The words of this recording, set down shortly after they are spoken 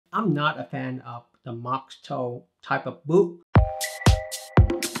I'm not a fan of the moc toe type of boot.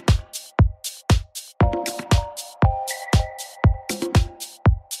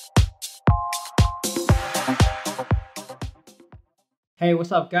 Hey,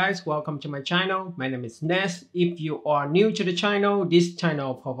 what's up guys? Welcome to my channel. My name is Ness. If you are new to the channel, this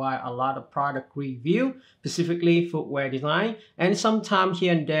channel provides a lot of product review, specifically footwear design, and sometimes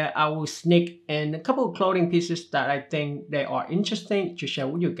here and there I will sneak in a couple of clothing pieces that I think they are interesting to share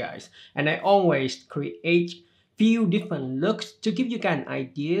with you guys. And I always create few different looks to give you guys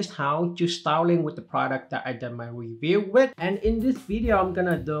ideas how to styling with the product that I done my review with. And in this video, I'm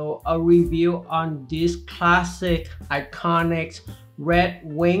gonna do a review on this classic, iconic Red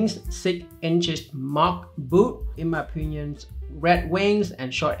Wings 6 inches moc boot. In my opinion, Red Wings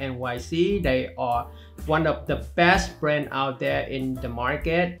and Short NYC, they are one of the best brand out there in the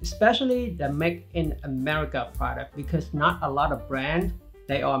market, especially the Make in America product, because not a lot of brand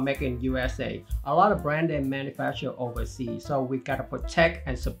they are made in USA. A lot of brand they manufacture overseas. So we gotta protect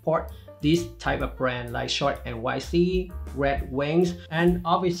and support this type of brand like Short NYC, Red Wings, and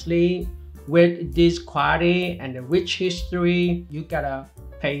obviously with this quality and the rich history, you gotta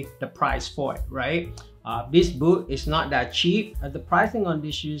pay the price for it, right? This boot is not that cheap. The pricing on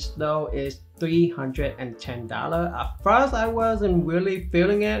these shoes though is $310. At first I wasn't really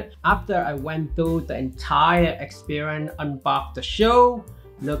feeling it. After I went through the entire experience, unbox the shoe,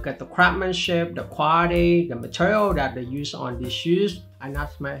 look at the craftsmanship, the quality, the material that they use on these shoes, I nod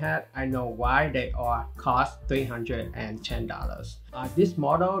my head, I know why they are cost $310. This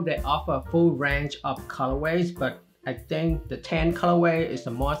model, they offer a full range of colorways, but I think the tan colorway is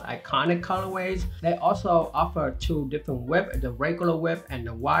the most iconic colorways. They also offer two different whip, the regular whip and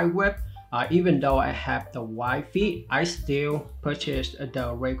the wide whip. Even though I have the wide feet, I still purchased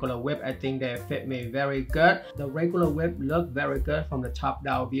the regular whip. I think they fit me very good. The regular whip look very good from the top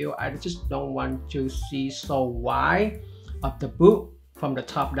down view. I just don't want to see so wide of the boot from the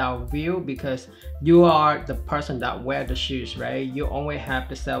top down view, because you are the person that wear the shoes, right? You only have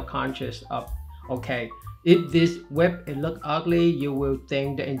the self-conscious of, okay, if this whip it look ugly, you will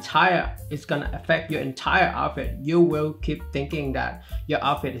think it's gonna affect your entire outfit. You will keep thinking that your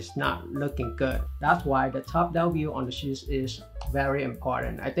outfit is not looking good. That's why the top down view on the shoes is very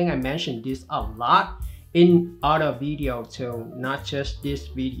important. I think I mentioned this a lot in other video too, not just this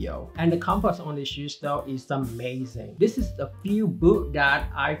video. And the comfort on the shoes though is amazing. This is the few boot that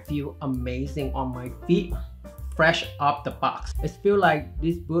I feel amazing on my feet, fresh off the box. It feels like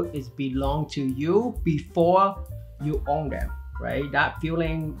this boot is belong to you before you own them, right? That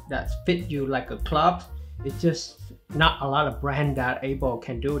feeling that fit you like a glove, it's just not a lot of brand that able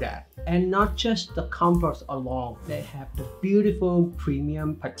can do that. And not just the comforts alone, they have the beautiful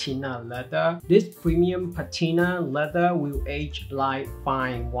premium patina leather. This premium patina leather will age like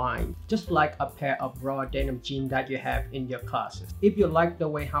fine wine, just like a pair of raw denim jeans that you have in your closet. If you like the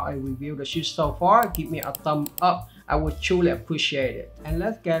way how I review the shoes so far, give me a thumbs up. I would truly appreciate it. And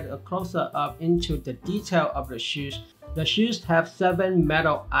let's get a closer up into the detail of the shoes. The shoes have 7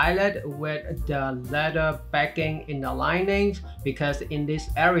 metal eyelets with the leather backing in the linings, because in this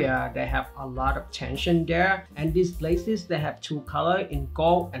area they have a lot of tension there. And these laces, they have 2 colors in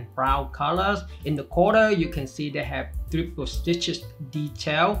gold and brown colors. In the quarter you can see they have triple stitches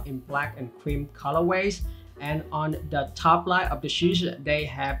detail in black and cream colorways. And on the top line of the shoes, they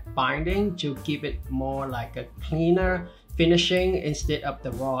have binding to give it more like a cleaner finishing instead of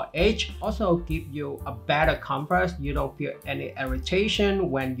the raw edge. Also give you a better comfort. You don't feel any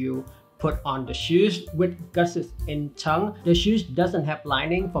irritation when you put on the shoes. With gussets in tongue, the shoes doesn't have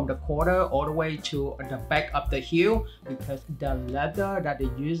lining from the quarter all the way to the back of the heel, because the leather that they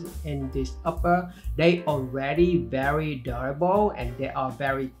use in this upper, they already very durable and they are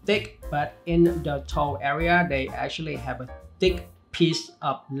very thick. But in the toe area, they actually have a thick piece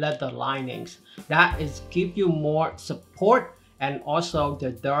of leather linings that is give you more support and also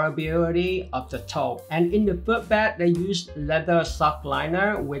the durability of the toe. And in the footbed, they use leather sock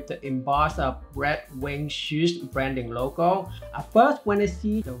liner with the embossed Red Wing shoes branding logo. At first, when I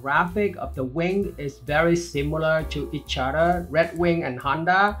see the graphic of the wing is very similar to each other, Red Wing and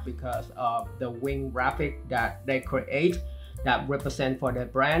Honda, because of the wing graphic that they create that represent for their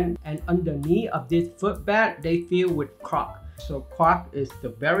brand. And underneath of this footbed, they fill with Croc. So Croc is the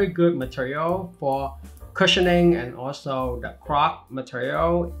very good material for cushioning, and also the Croc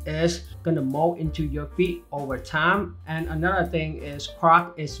material is gonna mold into your feet over time. And another thing is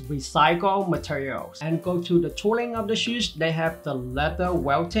Croc is recycled materials. And go to the tooling of the shoes, they have the leather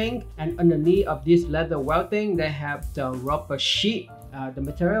welting, and underneath of this leather welting they have the rubber sheet The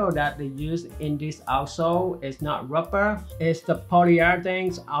material that they use in this outsole is not rubber, it's the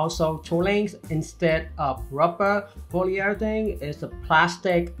polyurethane outsole toolings instead of rubber. Polyurethane is a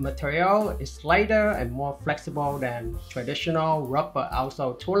plastic material, it's lighter and more flexible than traditional rubber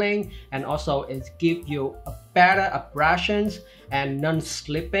outsole tooling, and also it gives you a better abrasions and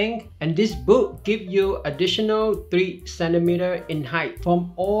non-slipping. And this boot gives you additional 3 cm in height.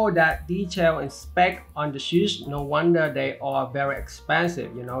 From all that detail and spec on the shoes, no wonder they are very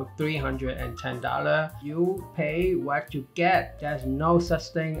expensive, you know, $310. You pay what you get. There's no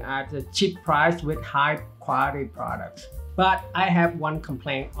such thing as a cheap price with high quality products. But I have one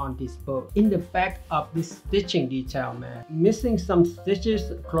complaint on this boot. In the back of this stitching detail, man, missing some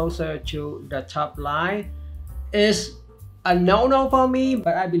stitches closer to the top line is a no-no for me,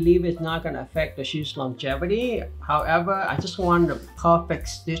 but I believe it's not going to affect the shoe's longevity. However, I just want the perfect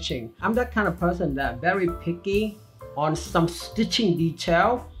stitching. I'm that kind of person that very picky on some stitching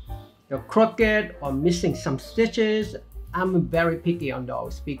detail. The crooked or missing some stitches, I'm very picky on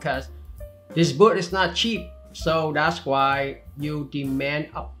those because this boot is not cheap. So that's why you demand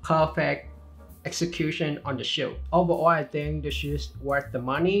a perfect execution on the shoe. Overall, I think the shoe is worth the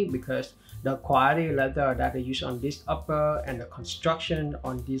money because the quality leather that they use on this upper and the construction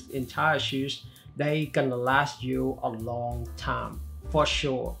on these entire shoes, they gonna last you a long time for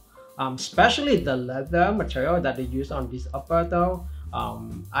sure. Especially the leather material that they use on this upper though.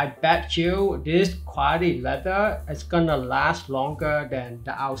 I bet you this quality leather is gonna last longer than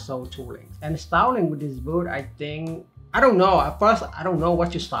the outsole tooling. And styling with this boot, I think, I don't know, at first I don't know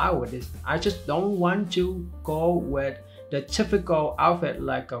what to style with this. I just don't want to go with the typical outfit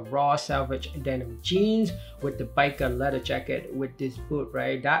like a raw salvage denim jeans with the biker leather jacket with this boot,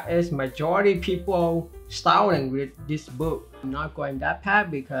 right? That is majority people styling with this boot. I'm not going that path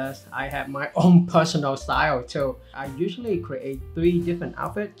because I have my own personal style too. I usually create 3 different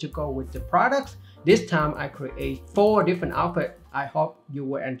outfits to go with the products. This time I create 4 different outfits. I hope you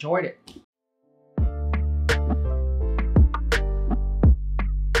will enjoy it.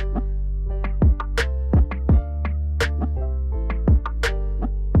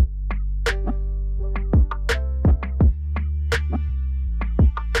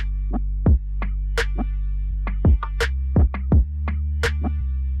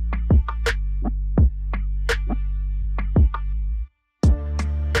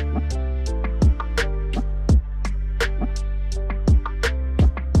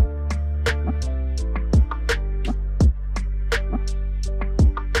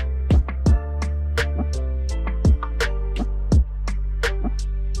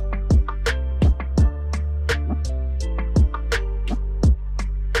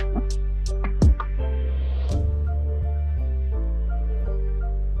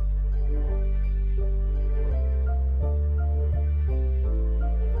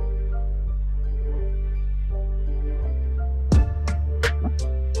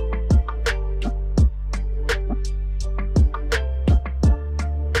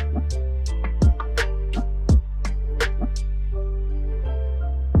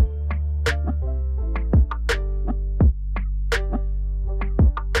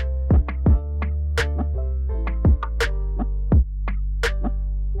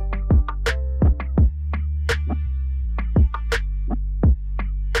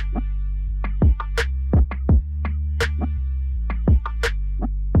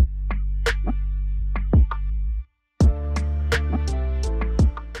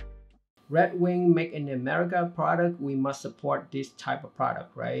 Red Wing Make in America product, we must support this type of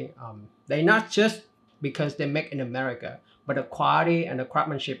product, right? They not just because they make in America, but the quality and the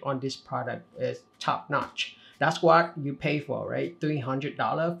craftsmanship on this product is top notch. That's what you pay for, right?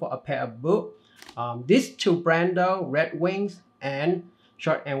 $300 for a pair of boots. These 2 brands though, Red Wings and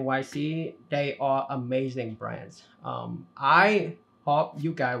Schottnyc, they are amazing brands. I hope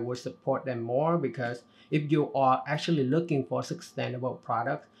you guys will support them more because if you are actually looking for sustainable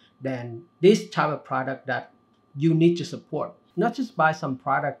products, then this type of product that you need to support. Not just buy some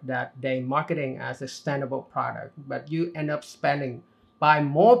product that they marketing as a sustainable product, but you end up buy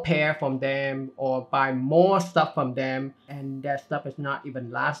more pair from them or buy more stuff from them, and that stuff is not even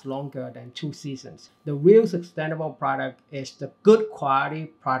last longer than 2 seasons. The real sustainable product is the good quality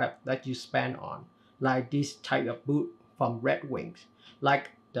product that you spend on, like this type of boot from Red Wings, like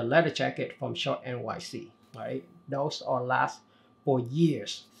the leather jacket from Schottnyc, right? Those are last for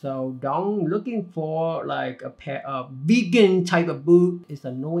years. So don't looking for like a pair of vegan type of boot. It's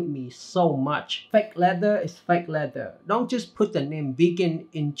annoying me so much. Fake leather is fake leather. Don't just put the name vegan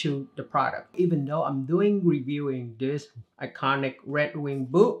into the product. Even though I'm doing reviewing this, iconic red wing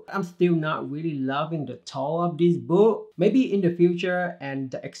boot. I'm still not really loving the toe of this boot. Maybe in the future,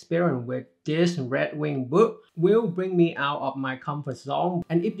 and the experience with this red wing boot will bring me out of my comfort zone.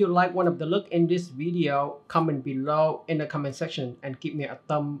 And if you like one of the look in this video, comment below in the comment section and give me a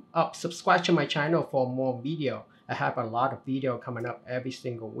thumb up. Subscribe to my channel for more video. I have a lot of video coming up every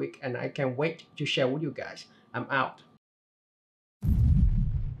single week and I can't wait to share with you guys. I'm out.